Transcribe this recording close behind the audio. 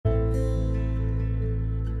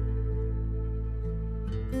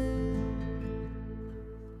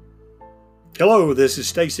Hello, this is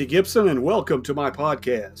Stacy Gibson, and welcome to my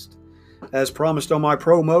podcast. As promised on my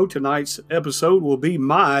promo, tonight's episode will be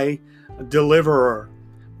My Deliverer.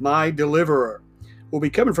 My Deliverer. We'll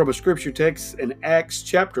be coming from a scripture text in Acts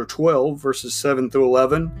chapter 12, verses 7 through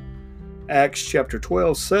 11. Acts chapter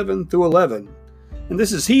 12, 7 through 11. And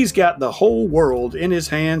this is He's Got the Whole World in His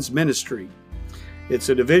Hands ministry. It's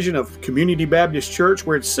a division of Community Baptist Church.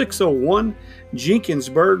 We're at 601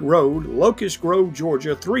 Jenkinsburg Road, Locust Grove,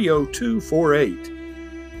 Georgia,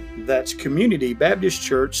 30248. That's Community Baptist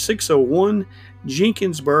Church, 601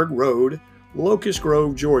 Jenkinsburg Road, Locust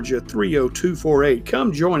Grove, Georgia, 30248.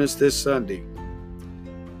 Come join us this Sunday.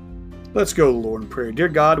 Let's go to the Lord in prayer. Dear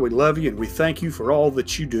God, we love you and we thank you for all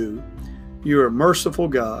that you do. You're a merciful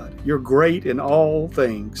God. You're great in all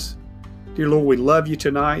things. Dear Lord, we love you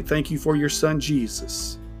tonight. Thank you for your Son,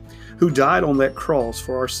 Jesus, who died on that cross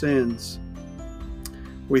for our sins.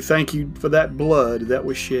 We thank you for that blood that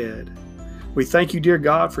was shed. We thank you, dear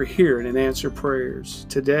God, for hearing and answering prayers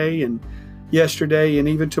today and yesterday and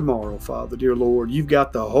even tomorrow, Father. Dear Lord, you've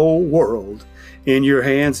got the whole world in your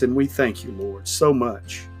hands, and we thank you, Lord, so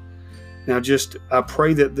much. Now, I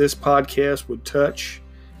pray that this podcast would touch,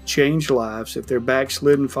 change lives. If they're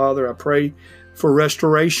backslidden, Father, I pray for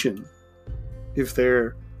restoration. If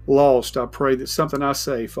they're lost, I pray that something I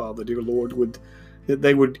say, Father, dear Lord, that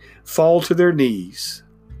they would fall to their knees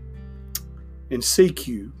and seek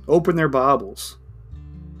you, open their Bibles,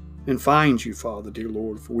 and find you, Father, dear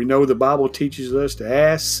Lord. For we know the Bible teaches us to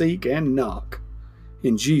ask, seek, and knock.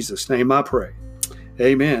 In Jesus' name I pray.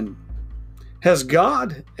 Amen. Has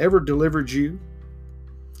God ever delivered you?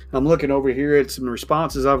 I'm looking over here at some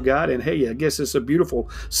responses I've got, and hey, I guess it's a beautiful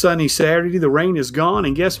sunny Saturday. The rain is gone,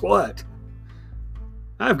 and guess what?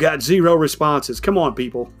 I've got 0 responses. Come on,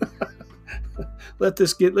 people.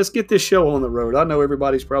 Let's get this show on the road. I know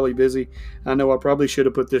everybody's probably busy. I know I probably should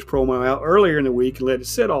have put this promo out earlier in the week and let it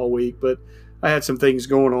sit all week, but I had some things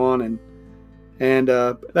going on, and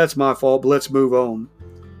that's my fault. But let's move on.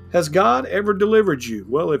 Has God ever delivered you?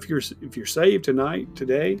 Well, if you're saved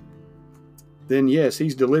today, then yes,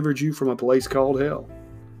 He's delivered you from a place called hell.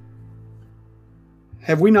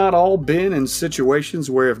 Have we not all been in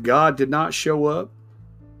situations where if God did not show up,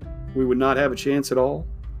 we would not have a chance at all?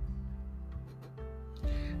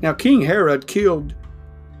 Now, King Herod killed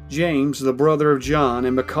James, the brother of John,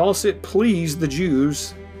 and because it pleased the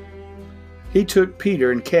Jews, he took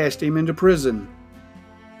Peter and cast him into prison.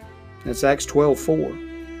 That's Acts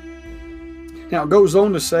 12:4. Now, it goes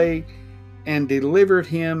on to say, and delivered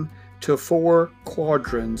him to 4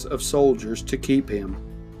 squadrons of soldiers to keep him.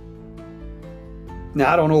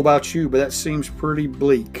 Now, I don't know about you, but that seems pretty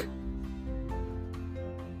bleak.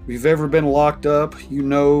 If you've ever been locked up, you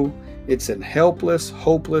know it's an helpless,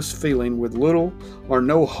 hopeless feeling with little or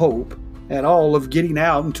no hope at all of getting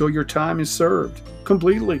out until your time is served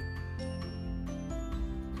completely.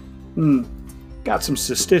 Got some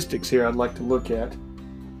statistics here I'd like to look at.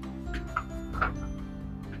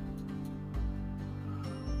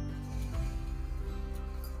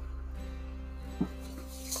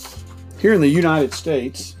 Here in the United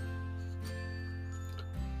States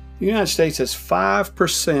has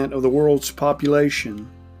 5% of the world's population,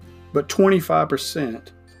 but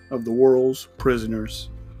 25% of the world's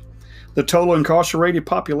prisoners. The total incarcerated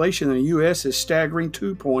population in the U.S. is staggering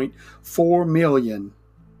 2.4 million,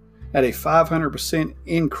 at a 500%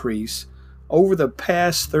 increase over the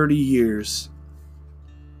past 30 years.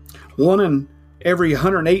 1 in every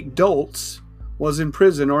 108 adults was in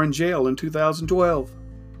prison or in jail in 2012.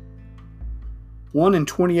 1 in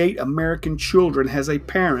 28 American children has a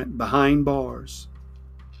parent behind bars.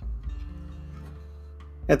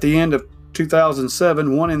 At the end of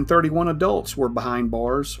 2007, 1 in 31 adults were behind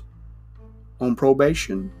bars, on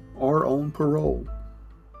probation, or on parole.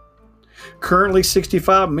 Currently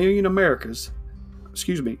 65 million Americans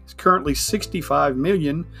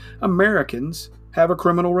have a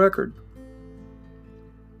criminal record.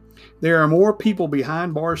 There are more people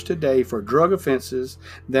behind bars today for drug offenses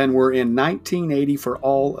than were in 1980 for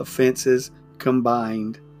all offenses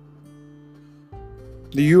combined.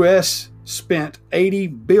 The U.S. spent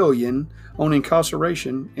 $80 billion on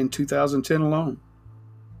incarceration in 2010 alone.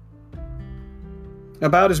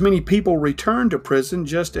 About as many people returned to prison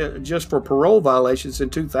just for parole violations in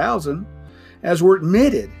 2000 as were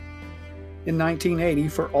admitted in 1980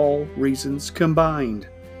 for all reasons combined.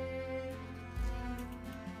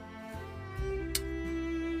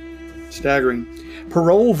 Staggering.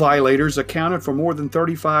 Parole violators accounted for more than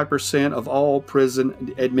 35% of all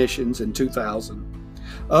prison admissions in 2000.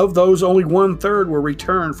 Of those, only 1/3 were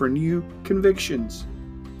returned for new convictions.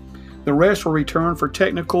 The rest were returned for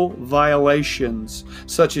technical violations,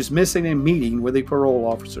 such as missing a meeting with a parole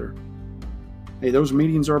officer. Hey, those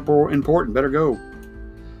meetings are important. Better go.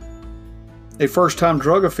 A first-time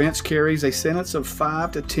drug offense carries a sentence of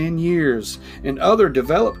 5 to 10 years. In other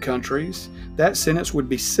developed countries, that sentence would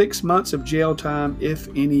be 6 months of jail time, if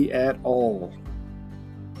any at all.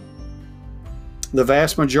 The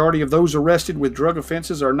vast majority of those arrested with drug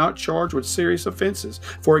offenses are not charged with serious offenses.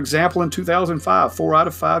 For example, in 2005, 4 out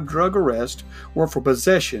of 5 drug arrests were for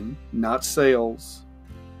possession, not sales.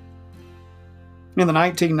 In the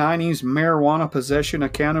 1990s, marijuana possession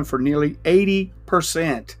accounted for nearly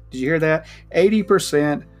 80%. Did you hear that?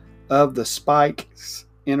 80% of the spikes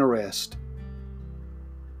in arrest.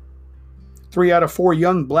 3 out of 4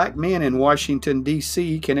 young black men in Washington,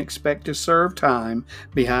 D.C. can expect to serve time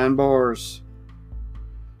behind bars.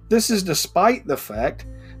 This is despite the fact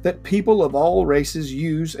that people of all races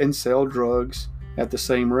use and sell drugs at the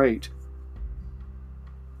same rate.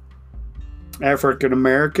 African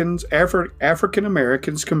Americans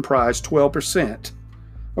comprise 12%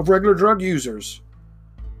 of regular drug users,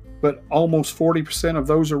 but almost 40% of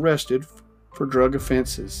those arrested for drug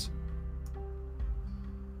offenses.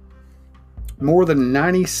 More than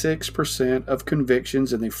 96% of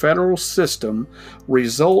convictions in the federal system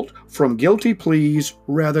result from guilty pleas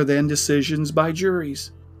rather than decisions by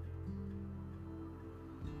juries.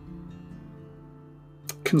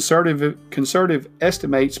 Conservative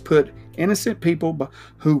estimates put innocent people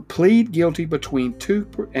who plead guilty between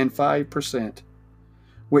 2 and 5%,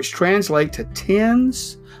 which translate to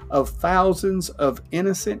tens of thousands of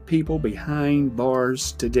innocent people behind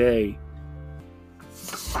bars today.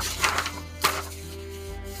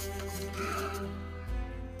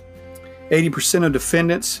 %80 of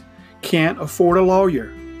defendants can't afford a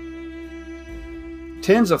lawyer.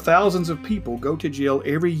 Tens of thousands of people go to jail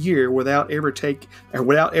every year without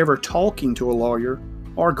ever talking to a lawyer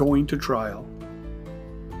or going to trial.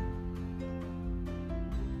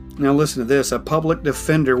 Now listen to this. A public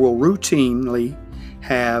defender will routinely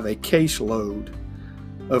have a caseload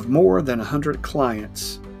of more than 100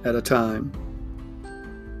 clients at a time.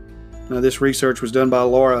 Now this research was done by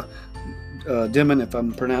Laura Dimon, if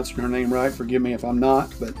I'm pronouncing her name right. Forgive me if I'm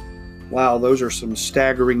not, but wow, those are some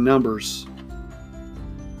staggering numbers.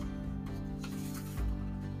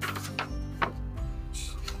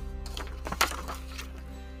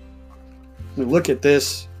 Look at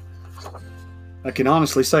this. I can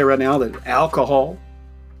honestly say right now that alcohol,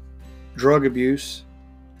 drug abuse,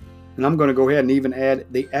 and I'm going to go ahead and even add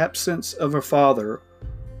the absence of a father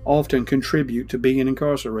often contribute to being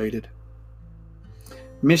incarcerated.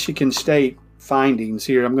 Michigan State findings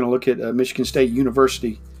here. I'm going to look at Michigan State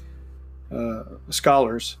University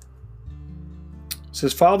scholars. It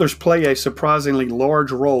says fathers play a surprisingly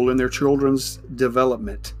large role in their children's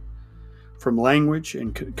development, from language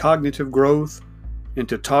and cognitive growth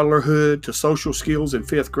into toddlerhood to social skills in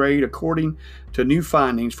 5th grade, according to new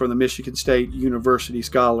findings from the Michigan State University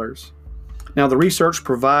scholars. Now, the research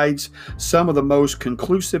provides some of the most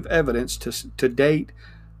conclusive evidence to date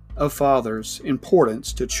of fathers'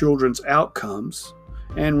 importance to children's outcomes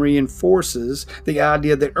and reinforces the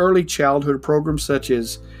idea that early childhood programs such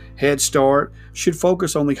as Head Start should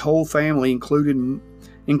focus on the whole family, including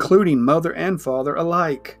mother and father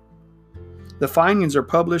alike. The findings are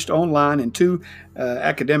published online in 2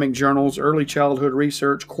 academic journals, Early Childhood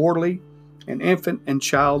Research Quarterly and Infant and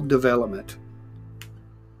Child Development.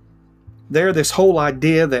 This whole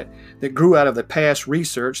idea that grew out of the past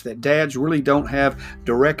research that dads really don't have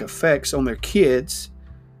direct effects on their kids,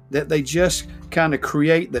 that they just kind of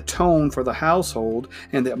create the tone for the household,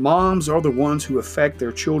 and that moms are the ones who affect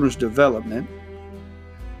their children's development,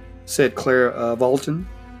 said Claire Valton,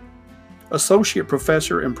 associate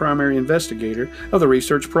professor and primary investigator of the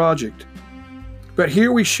research project. But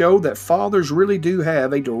here we show that fathers really do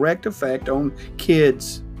have a direct effect on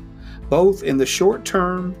kids, both in the short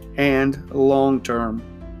term and long term.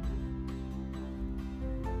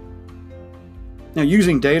 Now,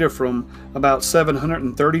 using data from about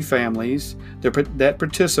 730 families that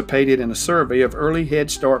participated in a survey of early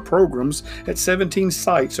Head Start programs at 17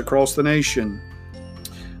 sites across the nation,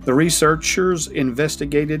 the researchers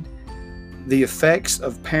investigated the effects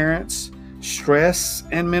of parents' stress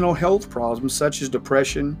and mental health problems such as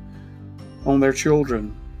depression on their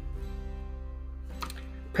children.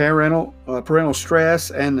 Parental stress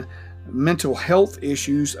and mental health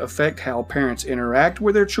issues affect how parents interact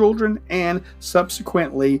with their children and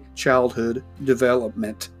subsequently childhood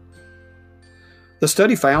development. The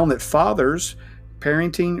study found that fathers'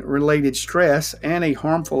 parenting-related stress had a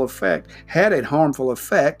harmful effect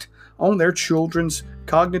on their children's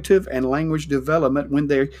cognitive and language development when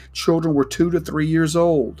their children were 2 to 3 years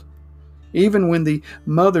old, even when the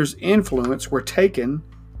mother's influence were taken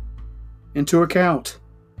into account.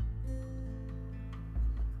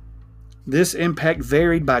 This impact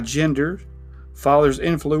varied by gender. Father's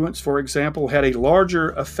influence, for example, had a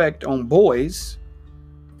larger effect on boys'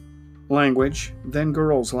 language than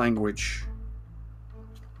girls' language.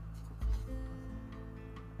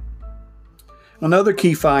 Another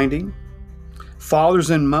key finding: fathers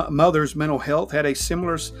and mothers' mental health had a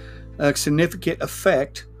similar significant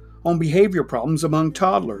effect on behavior problems among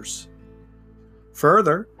toddlers.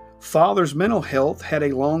 Further, fathers' mental health had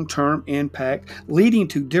a long-term impact, leading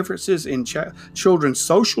to differences in children's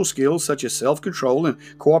social skills such as self-control and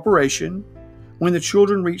cooperation when the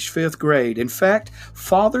children reached 5th grade. In fact,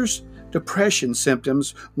 fathers' depression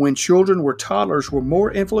symptoms when children were toddlers were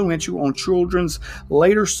more influential on children's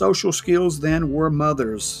later social skills than were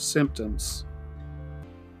mothers' symptoms.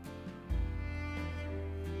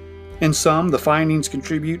 In sum, the findings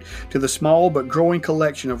contribute to the small but growing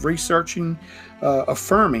collection of researching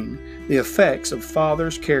affirming the effects of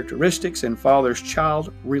fathers' characteristics and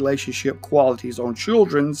fathers-child relationship qualities on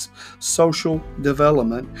children's social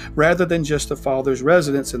development, rather than just the father's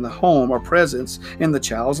residence in the home or presence in the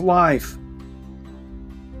child's life.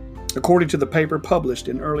 According to the paper published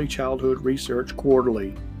in Early Childhood Research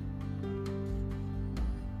Quarterly.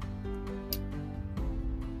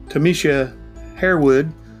 Tamisha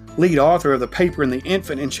Harewood, lead author of the paper in the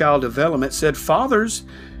Infant and Child Development, said fathers,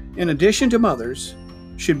 in addition to mothers,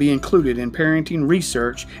 should be included in parenting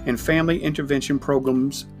research and family intervention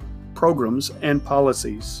programs and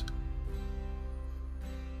policies.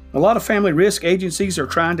 A lot of family risk agencies are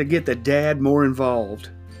trying to get the dad more involved.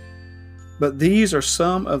 But these are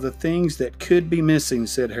some of the things that could be missing,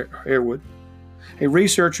 said Harewood, a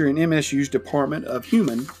researcher in MSU's Department of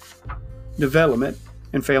Human Development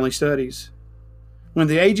and Family Studies. When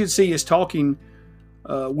the agency is talking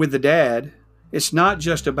with the dad, it's not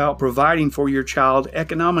just about providing for your child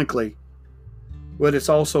economically, but it's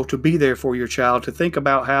also to be there for your child, to think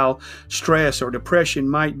about how stress or depression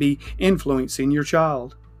might be influencing your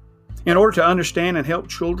child. In order to understand and help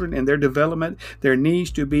children in their development, there needs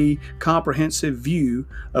to be a comprehensive view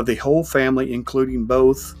of the whole family, including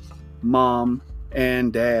both mom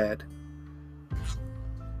and dad.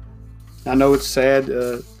 I know it's sad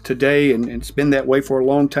today, and it's been that way for a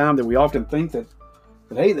long time, that we often think that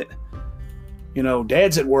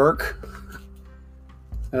dad's at work.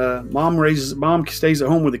 Mom stays at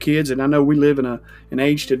home with the kids, and I know we live in an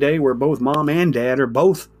age today where both mom and dad are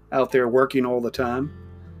both out there working all the time.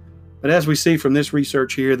 But as we see from this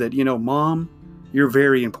research here, that mom, you're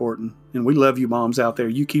very important, and we love you, moms out there.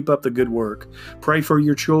 You keep up the good work. Pray for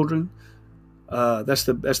your children. That's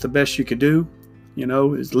the best you could do.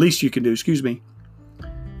 It's the least you can do. Excuse me.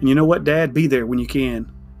 And you know what, Dad? Be there when you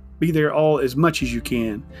can. Be there all as much as you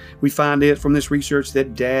can. We find it from this research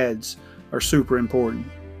that dads are super important.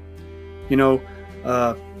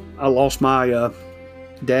 I lost my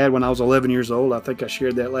dad when I was 11 years old. I think I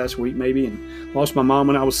shared that last week maybe, and lost my mom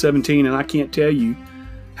when I was 17, and I can't tell you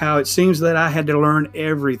how it seems that I had to learn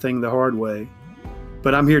everything the hard way.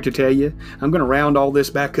 But I'm here to tell you, I'm going to round all this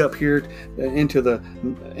back up here into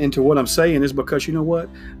what I'm saying, is because you know what?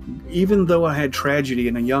 Even though I had tragedy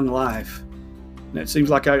in a young life, and it seems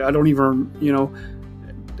like I don't even,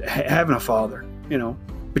 having a father,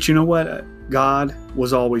 But you know what? God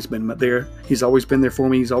was always been there. He's always been there for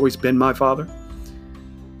me. He's always been my father.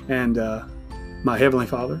 And my Heavenly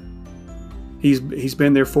Father. He's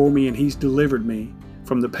been there for me, and He's delivered me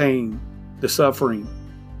from the pain, the suffering,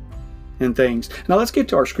 and things. Now let's get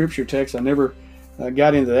to our scripture text. I never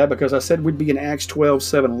got into that because I said we'd be in Acts 12,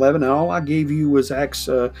 7, 11, and all I gave you was Acts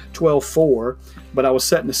 12, 4. But I was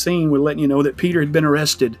setting the scene with letting you know that Peter had been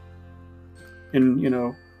arrested. And,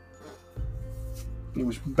 he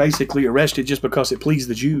was basically arrested just because it pleased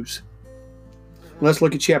the Jews. Let's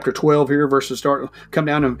look at chapter 12 here, come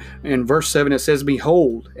down in verse 7. It says,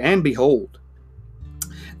 Behold, the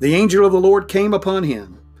angel of the Lord came upon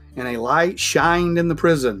him, and a light shined in the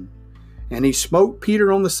prison. And he smote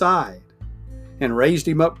Peter on the side, and raised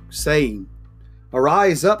him up, saying,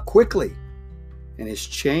 Arise up quickly. And his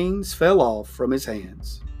chains fell off from his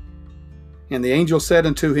hands. And the angel said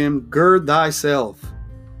unto him, Gird thyself,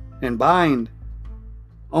 and bind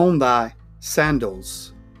on thy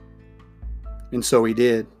sandals. And so he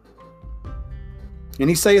did. And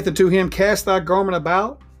he saith unto him, Cast thy garment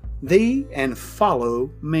about thee, and follow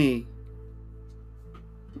me.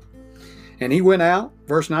 And he went out,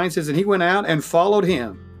 verse 9 says, And he went out and followed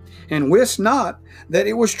him, and wist not that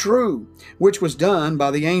it was true, which was done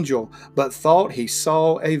by the angel, but thought he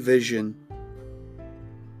saw a vision.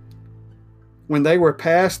 when they were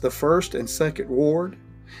past the first and second ward,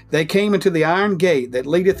 they came into the iron gate that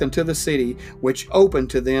leadeth into the city, which opened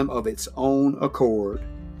to them of its own accord.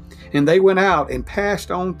 And they went out and passed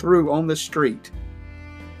on through on the street.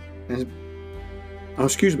 And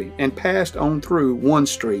passed on through one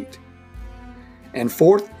street. And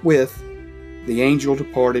forthwith the angel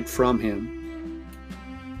departed from him.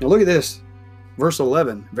 Now look at this. Verse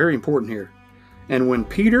 11, very important here. And when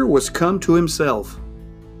Peter was come to himself,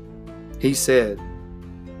 he said,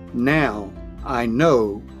 Now I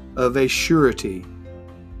know of a surety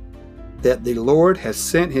that the Lord has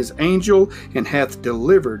sent his angel and hath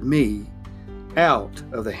delivered me out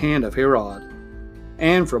of the hand of Herod,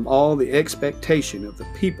 and from all the expectation of the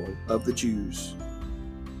people of the Jews.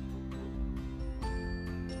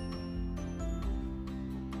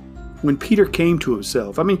 When Peter came to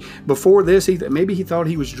himself, before this, maybe he thought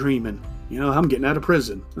he was dreaming. I'm getting out of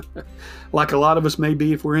prison. Like a lot of us may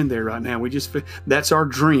be if we're in there right now. That's our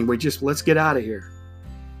dream. Let's get out of here.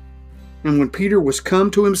 And when Peter was come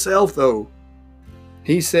to himself, though,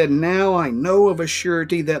 he said, Now I know of a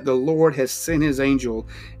surety that the Lord has sent his angel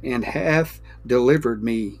and hath delivered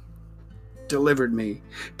me. Delivered me.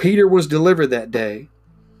 Peter was delivered that day.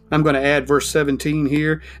 I'm going to add verse 17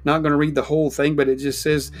 here. Not going to read the whole thing, but it just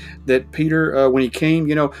says that Peter, when he came,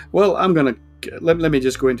 let me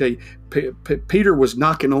just go ahead and tell you. Peter was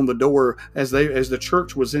knocking on the door as the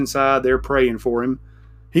church was inside there praying for him.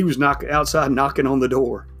 He was outside knocking on the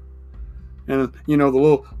door. And, the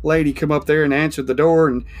little lady come up there and answered the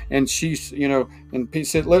door, and she's, and Pete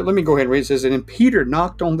said, let me go ahead and read it. It says, And Peter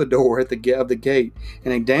knocked on the door of the gate,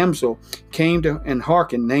 and a damsel came to and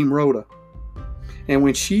hearkened, named Rhoda. And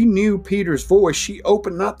when she knew Peter's voice, she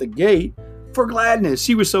opened not the gate for gladness.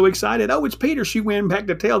 She was so excited. Oh, it's Peter. She went back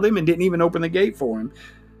to tell them and didn't even open the gate for him.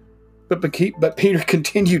 But Peter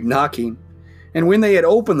continued knocking. And when they had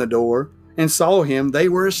opened the door and saw him, they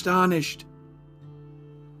were astonished.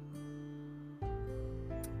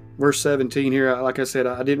 Verse 17 here, like I said,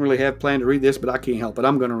 I didn't really have planned to read this, but I can't help it.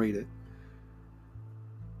 I'm going to read it.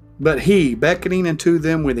 But he, beckoning unto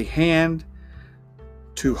them with a hand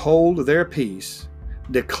to hold their peace,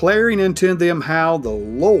 declaring unto them how the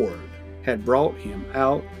Lord had brought him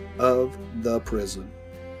out of the prison.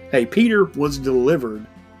 Hey, Peter was delivered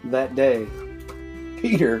that day.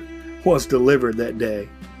 Peter was delivered that day.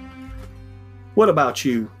 What about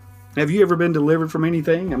you? Have you ever been delivered from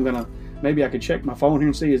anything? Maybe I could check my phone here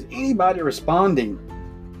and see, is anybody responding?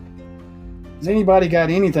 Has anybody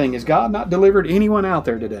got anything? Has God not delivered anyone out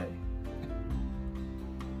there today?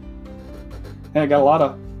 Hey, I got a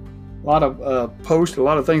lot of posts, a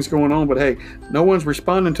lot of things going on, but hey, no one's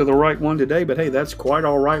responding to the right one today, but hey, that's quite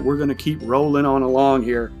all right. We're going to keep rolling on along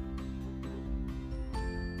here.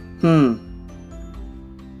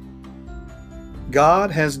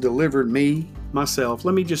 God has delivered myself.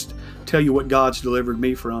 Let me just tell you what God's delivered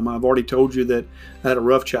me from. I've already told you that I had a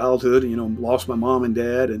rough childhood, lost my mom and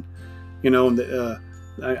dad, and,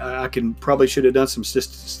 I probably should have done some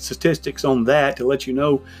statistics on that to let you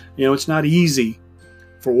know, it's not easy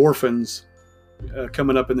for orphans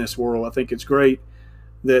coming up in this world. I think it's great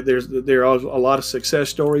that there are a lot of success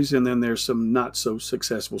stories, and then there's some not so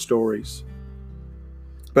successful stories.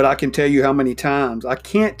 But I can tell you how many times, I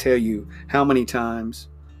can't tell you how many times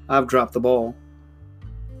I've dropped the ball,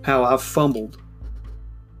 how I've fumbled,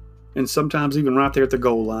 and sometimes even right there at the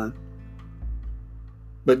goal line.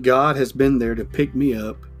 But God has been there to pick me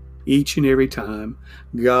up each and every time.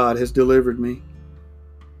 God has delivered me.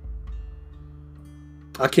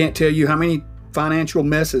 I can't tell you how many financial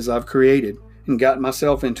messes I've created and gotten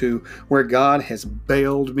myself into where God has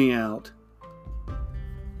bailed me out.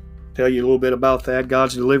 Tell you a little bit about that.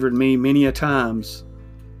 God's delivered me many a times.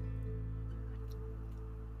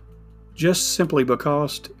 Just simply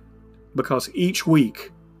because each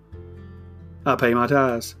week I pay my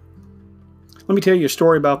tithes. Let me tell you a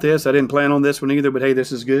story about this. I didn't plan on this one either, but hey,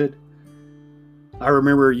 this is good. I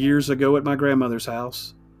remember years ago at my grandmother's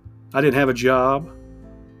house. I didn't have a job.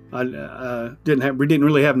 We didn't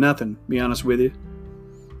really have nothing, to be honest with you.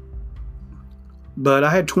 But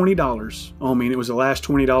I had $20 on me, and it was the last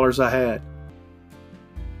 $20 I had.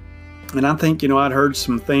 And I think, I'd heard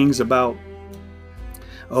some things about,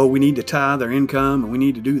 we need to tithe our income, and we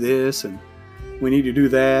need to do this, and we need to do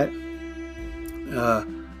that.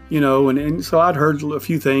 And so I'd heard a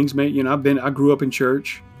few things. I grew up in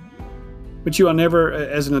church. But I never,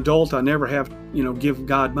 as an adult, I never have, give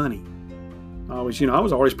God money. I was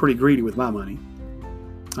always pretty greedy with my money.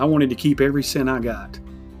 I wanted to keep every cent I got.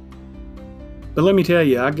 But let me tell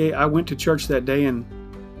you, I went to church that day and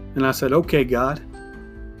I said, okay, God,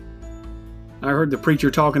 I heard the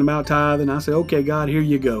preacher talking about tithing. I said, okay, God, here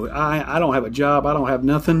you go. I don't have a job. I don't have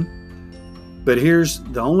nothing. But here's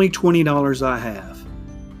the only $20 I have.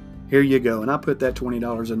 Here you go. And I put that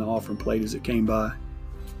 $20 in the offering plate as it came by.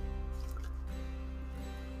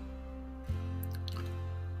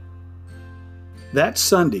 That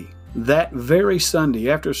Sunday, that very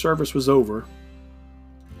Sunday after service was over,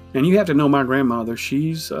 and you have to know my grandmother,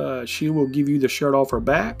 she will give you the shirt off her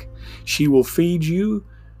back. She will feed you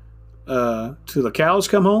till the cows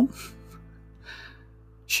come home.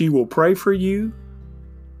 She will pray for you.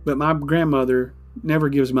 But my grandmother never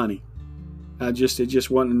gives money. It just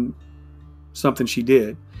wasn't something she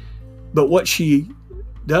did. But what she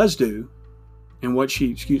does do, and what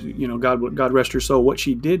she, God rest her soul, what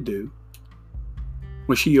she did do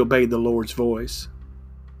was she obeyed the Lord's voice.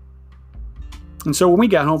 And so when we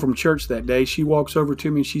got home from church that day, she walks over to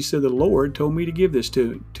me and she said, the Lord told me to give this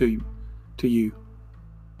to you.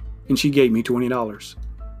 And she gave me $20.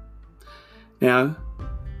 Now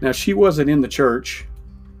she wasn't in the church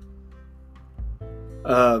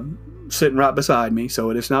sitting right beside me, so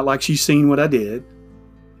it's not like she's seen what I did.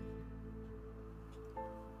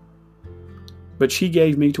 But she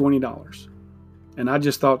gave me $20. And I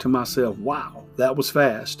just thought to myself, wow, that was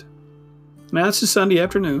fast. Now, it's a Sunday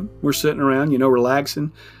afternoon. We're sitting around,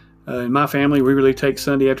 relaxing. In my family, we really take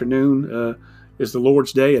Sunday afternoon as the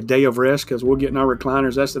Lord's day, a day of rest, because we'll get in our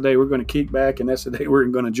recliners. That's the day we're going to kick back, and that's the day we're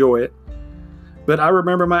going to enjoy it. But I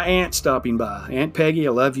remember my aunt stopping by. Aunt Peggy,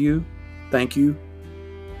 I love you. Thank you.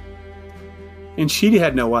 And she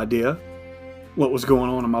had no idea what was going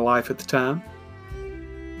on in my life at the time.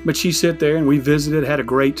 But she sat there and we visited, had a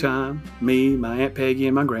great time. Me, my Aunt Peggy,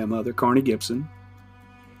 and my grandmother, Carney Gibson.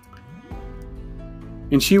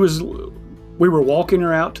 And we were walking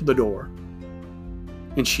her out to the door.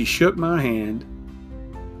 And she shook my hand.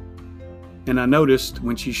 And I noticed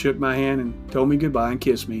when she shook my hand and told me goodbye and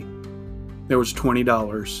kissed me, there was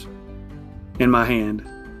 $20 in my hand.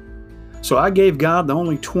 So I gave God the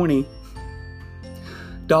only $20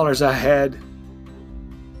 I had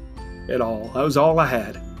at all. That was all I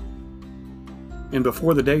had. And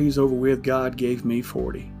before the day's over with, God gave me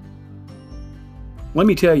 40. Let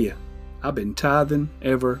me tell you, I've been tithing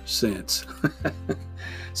ever since.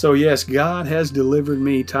 So yes, God has delivered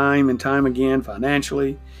me time and time again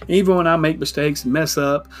financially, even when I make mistakes and mess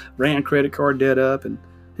up, ran credit card debt up and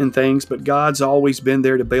things, but God's always been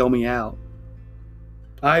there to bail me out.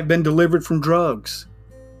 I've been delivered from drugs.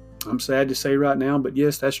 I'm sad to say right now, but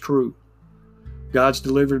yes, that's true. God's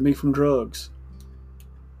delivered me from drugs.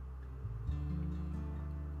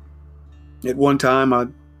 At one time, I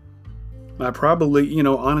probably,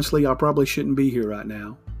 honestly, I probably shouldn't be here right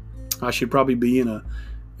now. I should probably be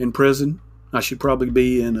in prison. I should probably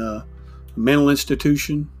be in a mental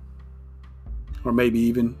institution, or maybe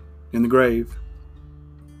even in the grave.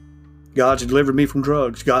 God's delivered me from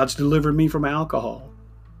drugs. God's delivered me from alcohol.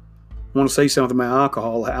 I want to say something about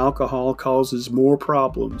alcohol. Alcohol causes more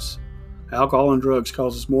problems. Alcohol and drugs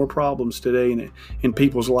causes more problems today in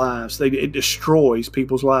people's lives. It destroys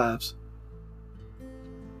people's lives.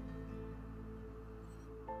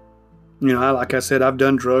 Like I said, I've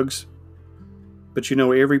done drugs. But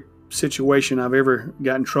every situation I've ever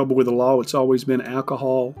got in trouble with the law, it's always been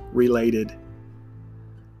alcohol related.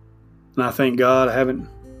 And I thank God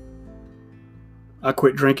I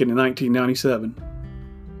quit drinking in 1997.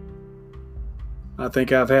 I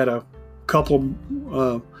think I've had a couple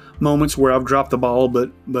moments where I've dropped the ball,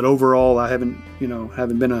 but overall I haven't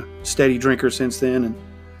been a steady drinker since then.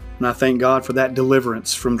 And I thank God for that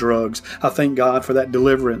deliverance from drugs. I thank God for that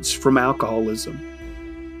deliverance from alcoholism.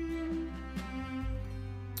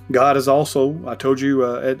 God is also, I told you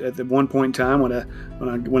at one point in time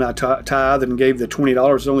when I tithed and gave the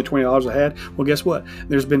 $20, the only $20 I had. Well, guess what?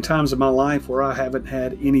 There's been times in my life where I haven't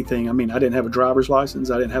had anything. I mean, I didn't have a driver's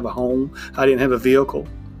license. I didn't have a home. I didn't have a vehicle.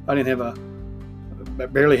 I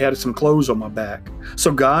barely had some clothes on my back.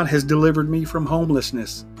 So God has delivered me from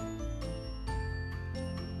homelessness.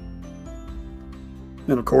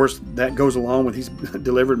 And of course, that goes along with He's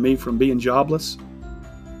delivered me from being jobless.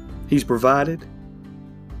 He's provided.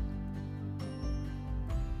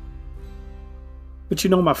 But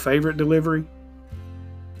my favorite delivery?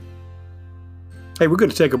 Hey, we're going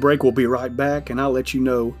to take a break. We'll be right back, and I'll let you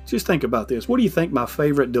know. Just think about this. What do you think my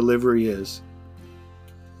favorite delivery is?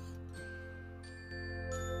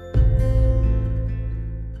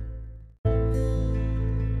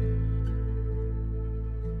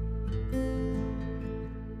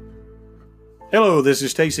 Hello, this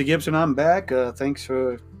is Stacy Gibson. I'm back. Thanks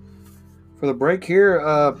for the break here.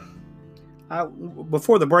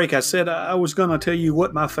 Before the break, I said I was going to tell you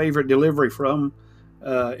what my favorite delivery from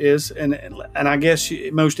is, and I guess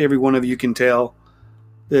most every one of you can tell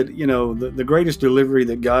that, the greatest delivery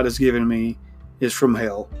that God has given me is from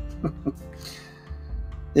hell.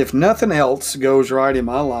 If nothing else goes right in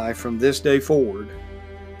my life from this day forward,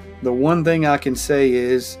 the one thing I can say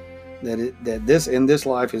is that this in this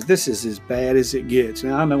life this is as bad as it gets.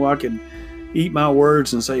 Now I know I can eat my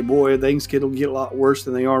words and say, boy, things will get a lot worse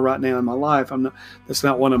than they are right now in my life. That's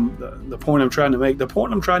not one of the point I'm trying to make. The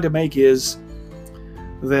point I'm trying to make is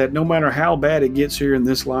that no matter how bad it gets here in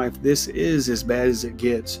this life, this is as bad as it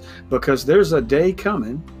gets, because there's a day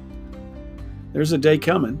coming. There's a day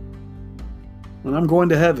coming when I'm going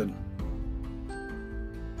to heaven,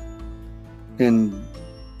 and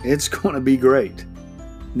it's going to be great.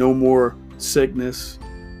 No more sickness.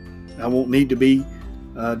 I won't need to be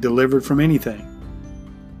delivered from anything.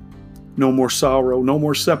 No more sorrow. No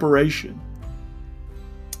more separation.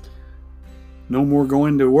 No more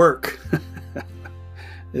going to work.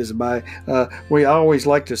 We always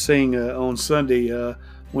like to sing on Sunday,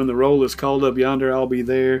 when the roll is called up yonder, I'll be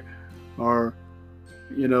there, or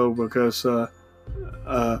because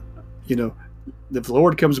if the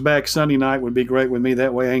Lord comes back Sunday night would be great with me.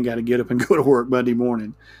 That way I ain't got to get up and go to work Monday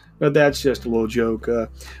morning. But that's just a little joke.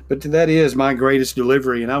 But that is my greatest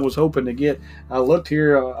delivery. And I was hoping I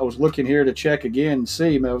was looking here to check again and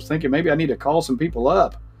see. I was thinking maybe I need to call some people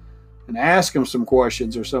up and ask them some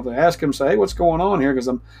questions or something. Ask them, say, hey, what's going on here? Because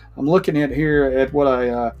I'm looking at what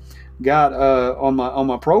I got on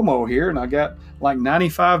my promo here, and I got like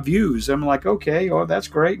 95 views. I'm like, okay, that's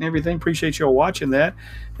great and everything. Appreciate y'all watching that,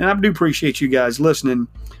 and I do appreciate you guys listening.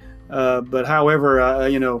 But however,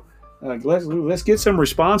 let's get some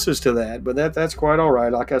responses to that. But that's quite all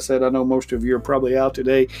right. Like I said, I know most of you are probably out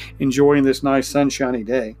today enjoying this nice sunshiny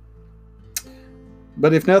day.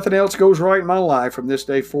 But if nothing else goes right in my life from this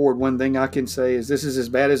day forward, one thing I can say is this is as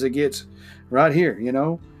bad as it gets right here.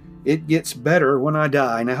 It gets better when I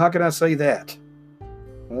die. Now, how can I say that?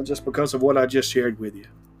 Well, just because of what I just shared with you.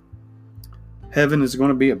 Heaven is going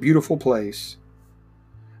to be a beautiful place.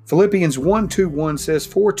 Philippians 1:2-1 says,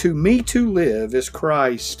 for to me to live is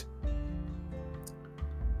Christ.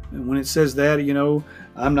 And when it says that,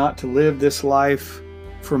 I'm not to live this life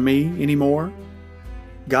for me anymore.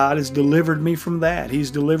 God has delivered me from that.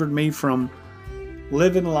 He's delivered me from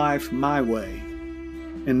living life my way.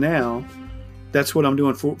 And now, that's what I'm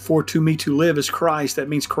doing. For to me to live is Christ. That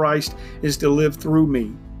means Christ is to live through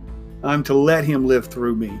me. I'm to let Him live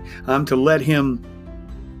through me. I'm to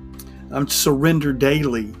surrender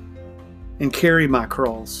daily and carry my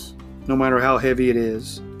cross, no matter how heavy it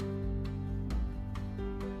is.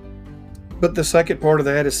 But the second part of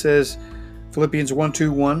that, it says, Philippians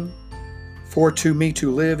 1:2-1, for to me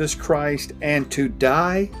to live is Christ, and to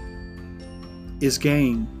die is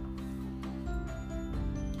gain.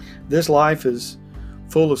 This life is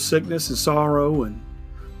full of sickness and sorrow, and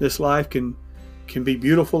this life can be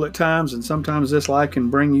beautiful at times, and sometimes this life can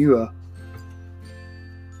bring you a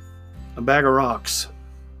bag of rocks.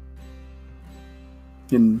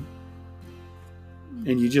 And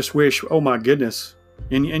you just wish, oh my goodness.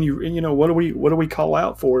 And what do we call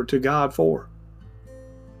out to God for?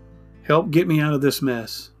 Help get me out of this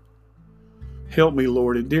mess. Help me,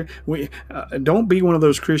 Lord. Don't be one of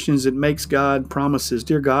those Christians that makes God promises.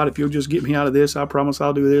 Dear God, if you'll just get me out of this, I promise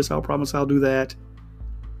I'll do this. I'll promise I'll do that.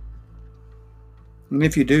 And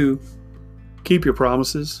if you do, keep your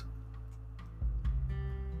promises.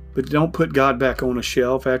 But don't put God back on a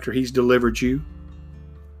shelf after He's delivered you.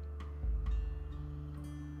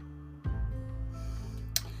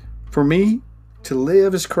 For me, to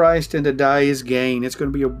live is Christ and to die is gain. It's going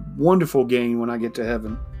to be a wonderful gain when I get to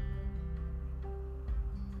heaven.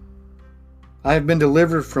 I have been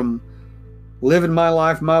delivered from living my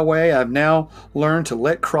life my way. I've now learned to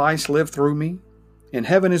let Christ live through me, and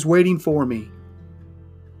heaven is waiting for me.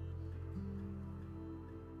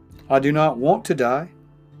 I do not want to die,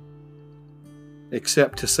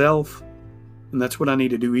 except to self, and that's what I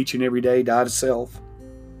need to do each and every day, die to self.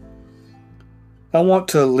 I want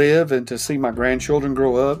to live and to see my grandchildren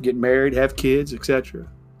grow up, get married, have kids, etc.,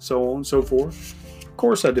 so on and so forth. Of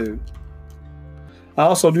course I do. I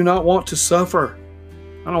also do not want to suffer.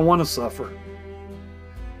 I don't want to suffer.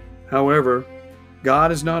 However,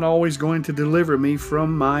 God is not always going to deliver me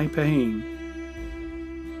from my pain.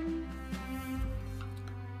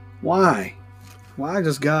 Why? Why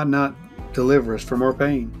does God not deliver us from our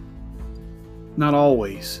pain? Not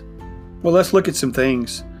always. Well, let's look at some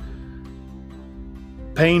things.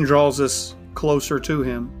 Pain draws us closer to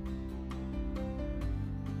Him.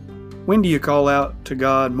 When do you call out to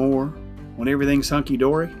God more? When everything's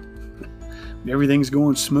hunky-dory? When everything's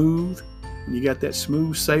going smooth? When you got that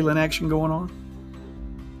smooth sailing action going on?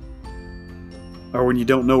 or when you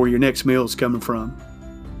don't know where your next meal is coming from,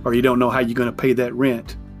 or you don't know how you're going to pay that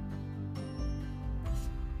rent,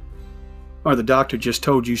 or the doctor just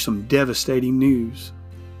told you some devastating news.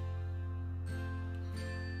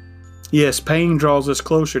 Yes, pain draws us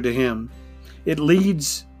closer to Him. It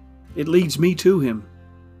leads me to Him.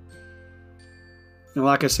 And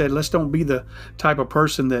like I said, let's don't be the type of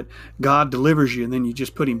person that God delivers you and then you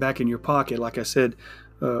just put Him back in your pocket, like I said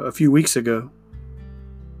a few weeks ago.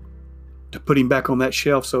 To put Him back on that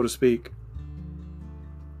shelf, so to speak.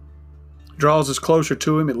 It draws us closer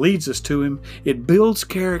to Him. It leads us to Him. It builds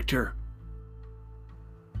character.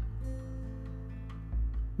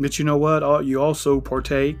 But you know what? You also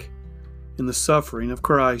partake in the suffering of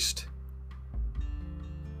Christ.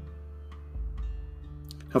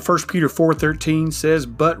 Now 1 Peter 4:13 says,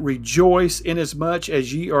 "But rejoice inasmuch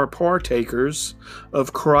as ye are partakers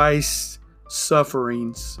of Christ's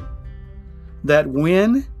sufferings, that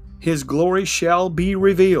when His glory shall be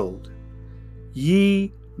revealed,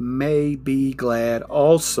 ye may be glad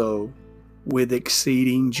also with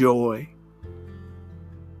exceeding joy."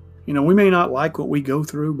 You know, we may not like what we go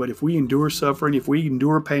through, but if we endure suffering, if we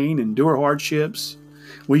endure pain, endure hardships,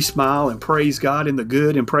 we smile and praise God in the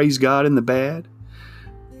good and praise God in the bad.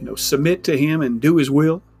 You know, submit to Him and do His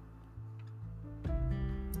will.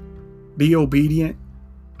 Be obedient,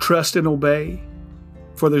 trust and obey,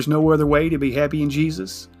 for there's no other way to be happy in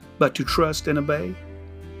Jesus but to trust and obey.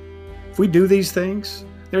 If we do these things,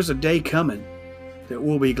 there's a day coming that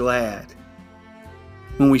we'll be glad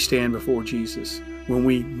when we stand before Jesus, when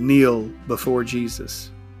we kneel before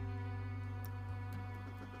Jesus.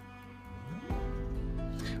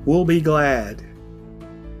 We'll be glad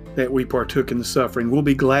that we partook in the suffering. We'll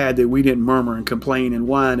be glad that we didn't murmur and complain and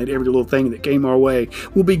whine at every little thing that came our way.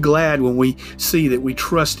 We'll be glad when we see that we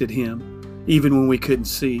trusted Him, even when we couldn't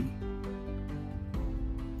see.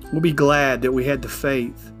 We'll be glad that we had the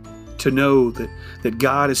faith to know that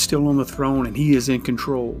God is still on the throne and He is in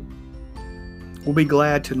control. We'll be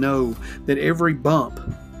glad to know that every bump,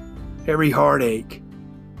 every heartache,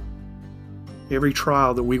 every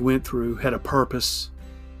trial that we went through had a purpose.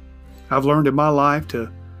 I've learned in my life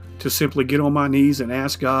to simply get on my knees and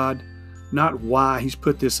ask God, not why He's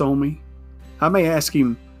put this on me. We may ask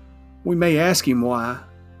Him why,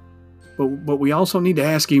 but we also need to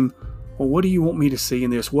ask Him, well, what do you want me to see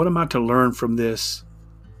in this? What am I to learn from this?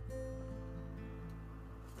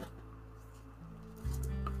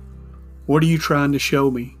 What are you trying to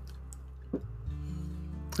show me?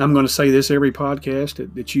 I'm going to say this every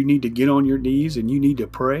podcast, that you need to get on your knees and you need to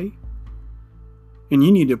pray. And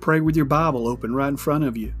you need to pray with your Bible open right in front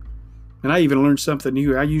of you. And I even learned something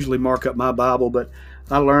new. I usually mark up my Bible, but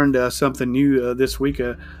I learned something new this week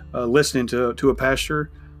listening to a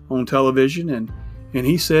pastor on television, and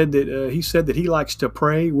he said that he likes to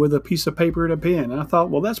pray with a piece of paper and a pen. And I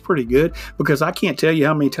thought, well, that's pretty good, because I can't tell you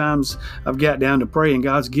how many times I've got down to pray and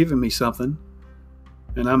God's given me something,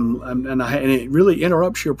 and it really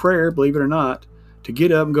interrupts your prayer, believe it or not, to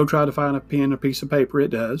get up and go try to find a pen and a piece of paper.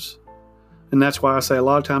 It does. And that's why I say a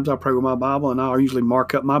lot of times I pray with my Bible, and I'll usually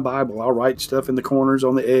mark up my Bible. I'll write stuff in the corners,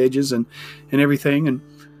 on the edges, and everything.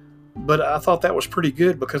 But I thought that was pretty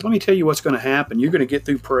good, because let me tell you what's going to happen. You're going to get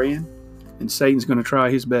through praying, and Satan's going to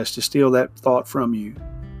try his best to steal that thought from you.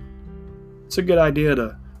 It's a good idea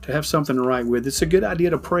to have something to write with. It's a good idea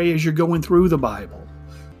to pray as you're going through the Bible.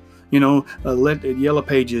 You know, let Yellow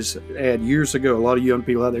Pages ad years ago. A lot of young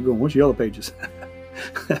people out there going, "What's Yellow Pages?"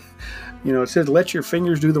 You know, it says, let your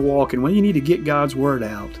fingers do the walking. Well, you need to get God's Word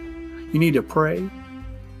out. You need to pray.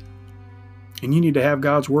 And you need to have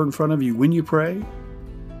God's Word in front of you when you pray.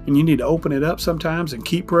 And you need to open it up sometimes and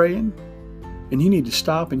keep praying. And you need to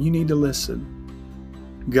stop and you need to listen.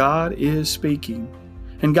 God is speaking.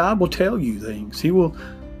 And God will tell you things. He will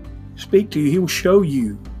speak to you. He will show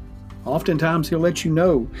you. Oftentimes He'll let you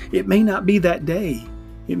know. It may not be that day.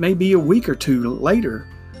 It may be a week or two later.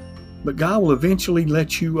 But God will eventually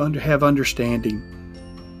let you have understanding.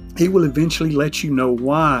 He will eventually let you know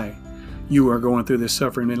why you are going through this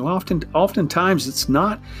suffering. And oftentimes it's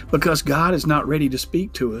not because God is not ready to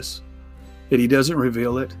speak to us that He doesn't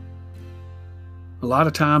reveal it. A lot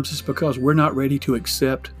of times it's because we're not ready to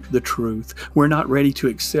accept the truth. We're not ready to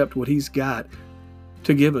accept what He's got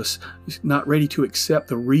to give us. Not ready to accept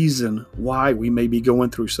the reason why we may be going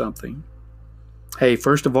through something. Hey,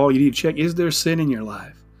 first of all, you need to check, is there sin in your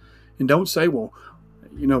life? And don't say, well,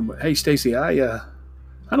 you know, hey, Stacy, I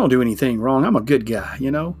don't do anything wrong. I'm a good guy, you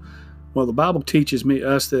know. Well, the Bible teaches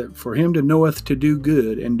us that for him to knoweth to do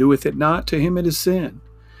good and doeth it not, to him it is sin.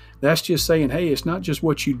 That's just saying, hey, it's not just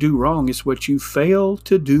what you do wrong, it's what you fail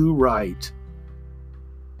to do right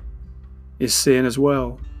is sin as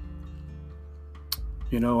well.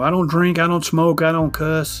 I don't drink, I don't smoke, I don't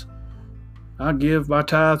cuss. I give my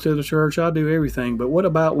tithe to the church, I do everything. But what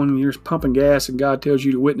about when you're pumping gas and God tells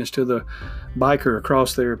you to witness to the biker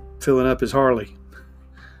across there filling up his Harley?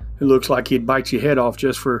 It looks like he'd bite your head off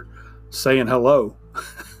just for saying hello.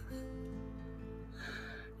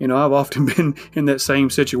 I've often been in that same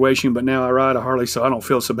situation, but now I ride a Harley, so I don't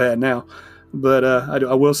feel so bad now. But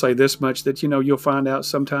I will say this much, that, you'll find out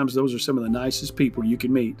sometimes those are some of the nicest people you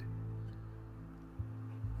can meet.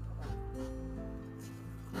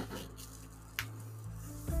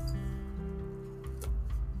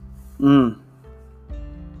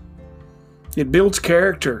 It builds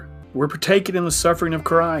character. We're partaking in the suffering of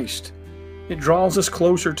Christ. It draws us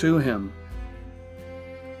closer to Him.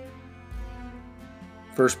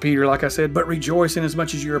 1 Peter, like I said, but rejoice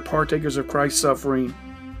inasmuch as you are partakers of Christ's suffering,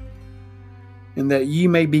 and that ye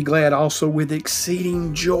may be glad also with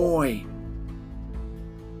exceeding joy.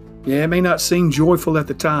 Yeah, it may not seem joyful at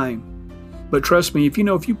the time, but trust me, if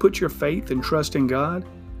you put your faith and trust in God,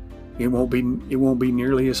 it won't be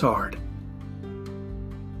nearly as hard.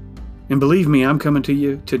 And believe me, I'm coming to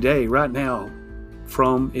you today, right now,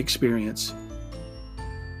 from experience.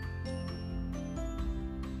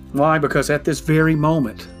 Why? Because at this very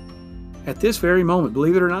moment,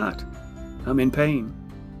 believe it or not, I'm in pain.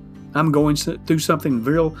 I'm going through something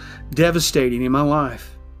real devastating in my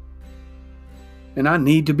life. And I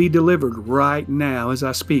need to be delivered right now as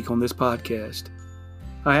I speak on this podcast.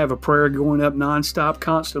 I have a prayer going up nonstop,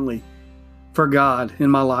 constantly, for God in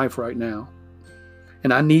my life right now.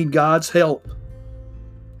 And I need God's help.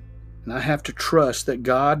 And I have to trust that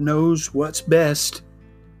God knows what's best.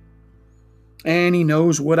 And He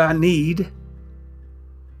knows what I need,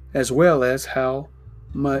 as well as how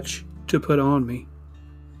much to put on me.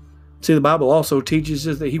 See, the Bible also teaches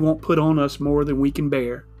us that He won't put on us more than we can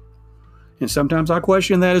bear. And sometimes I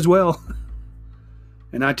question that as well.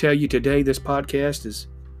 And I tell you today, this podcast is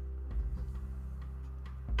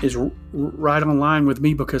right on line with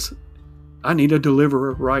me, because I need a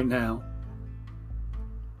deliverer right now.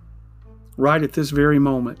 Right at this very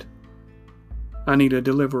moment, I need a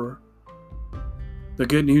deliverer. The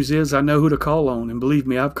good news is I know who to call on. And believe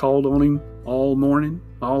me, I've called on Him all morning,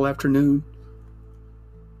 all afternoon.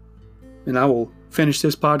 And I will finish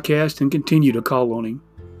this podcast and continue to call on Him.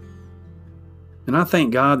 And I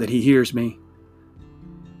thank God that He hears me.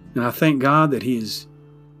 And I thank God that He has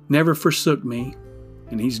never forsook me,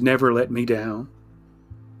 and He's never let me down.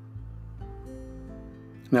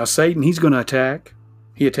 Now Satan, he's going to attack.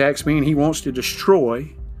 He attacks me, and he wants to destroy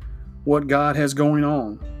what God has going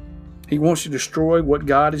on. He wants to destroy what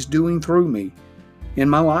God is doing through me in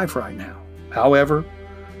my life right now. However,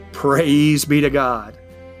 praise be to God.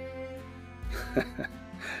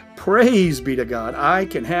 Praise be to God. I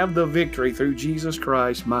can have the victory through Jesus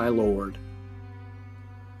Christ, my Lord.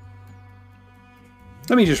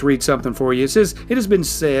 Let me just read something for you. It says, it has been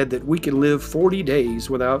said that we can live 40 days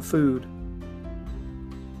without food,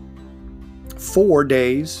 4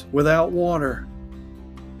 days without water,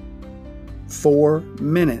 4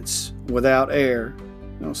 minutes without air.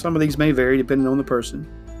 Some of these may vary depending on the person,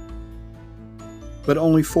 but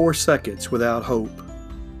only 4 seconds without hope.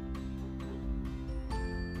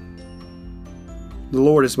 The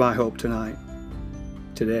Lord is my hope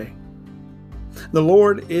today. The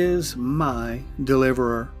Lord is my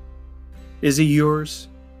deliverer. Is He yours?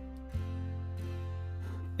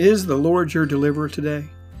 Is the Lord your deliverer today?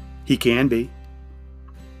 He can be.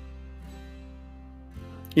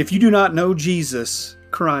 If you do not know Jesus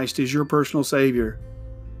Christ is your personal Savior,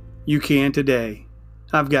 you can today.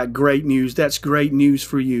 I've got great news. That's great news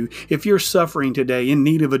for you. If you're suffering today in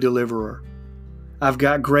need of a deliverer, I've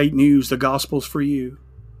got great news. The gospel's for you.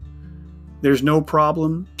 There's no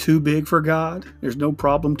problem too big for God. There's no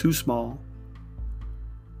problem too small.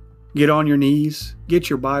 Get on your knees. Get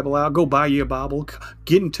your Bible out. Go buy you a Bible.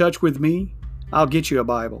 Get in touch with me. I'll get you a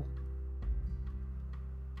Bible.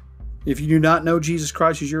 If you do not know Jesus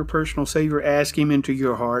Christ as your personal Savior, ask Him into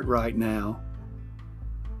your heart right now.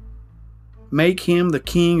 Make Him the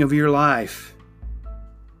King of your life.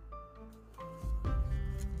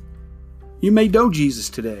 You may know Jesus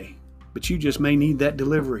today, but you just may need that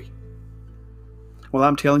delivery. Well,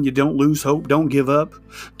 I'm telling you, don't lose hope. Don't give up.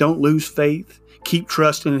 Don't lose faith. Keep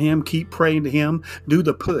trusting in Him. Keep praying to Him. Do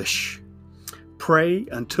the push. Pray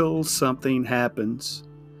until something happens.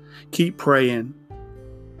 Keep praying.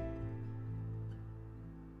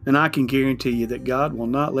 And I can guarantee you that God will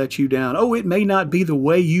not let you down. Oh, it may not be the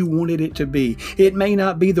way you wanted it to be. It may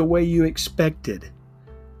not be the way you expected.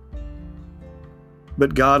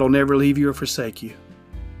 But God will never leave you or forsake you.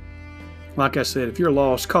 Like I said, if you're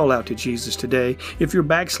lost, call out to Jesus today. If you're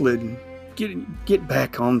backslidden, get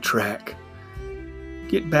back on track.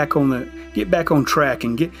 Get back on track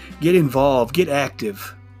and get involved, get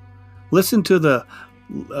active. Listen to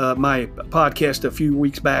my podcast a few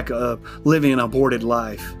weeks back of Living an Aborted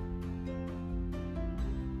Life.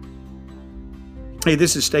 Hey,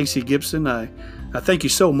 this is Stacy Gibson. I thank you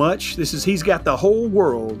so much. He's got the whole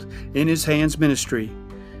world in his hands ministry.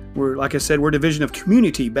 Like I said, we're a division of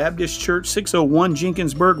Community Baptist Church, 601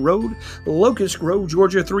 Jenkinsburg Road, Locust Grove,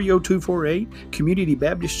 Georgia, 30248. Community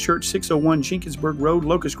Baptist Church, 601 Jenkinsburg Road,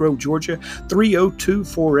 Locust Grove, Georgia,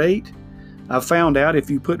 30248. I found out if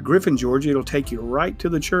you put Griffin, Georgia, it'll take you right to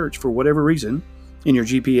the church for whatever reason in your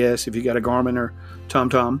GPS, if you got a Garmin or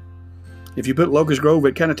TomTom. If you put Locust Grove,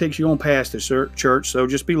 it kind of takes you on past the church, so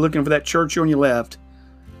just be looking for that church on your left.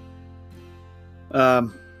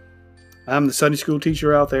 I'm the Sunday school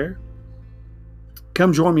teacher out there.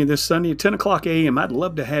 Come join me this Sunday at 10 o'clock a.m. I'd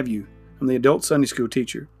love to have you. I'm the adult Sunday school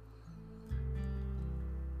teacher.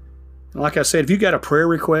 Like I said, if you got a prayer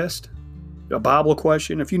request, a Bible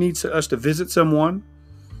question, if you need us to visit someone,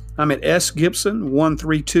 I'm at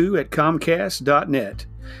sgibson132@comcast.net.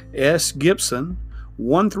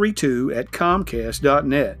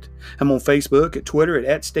 sgibson132@comcast.net. I'm on Facebook, at Twitter,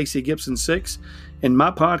 at StacyGibson6. And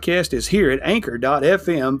my podcast is here at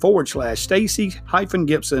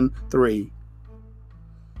anchor.fm/Stacy-Gibson3.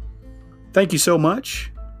 Thank you so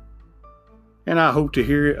much. And I hope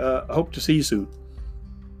to see you soon.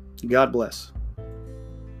 God bless.